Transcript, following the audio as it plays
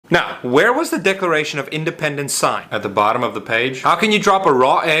Now, where was the Declaration of Independence signed? At the bottom of the page. How can you drop a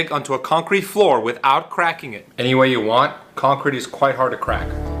raw egg onto a concrete floor without cracking it? Any way you want. Concrete is quite hard to crack.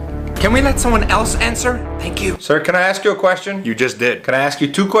 Can we let someone else answer? Thank you. Sir, can I ask you a question? You just did. Can I ask you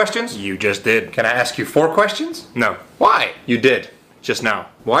 2 questions? You just did. Can I ask you 4 questions? No. Why? You did. Just now.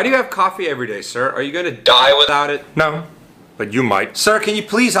 Why do you have coffee every day, sir? Are you gonna die without it? No. But you might. Sir, can you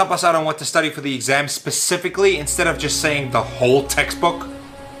please help us out on what to study for the exam specifically instead of just saying the whole textbook?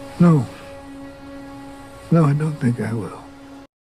 No. No, I don't think I will.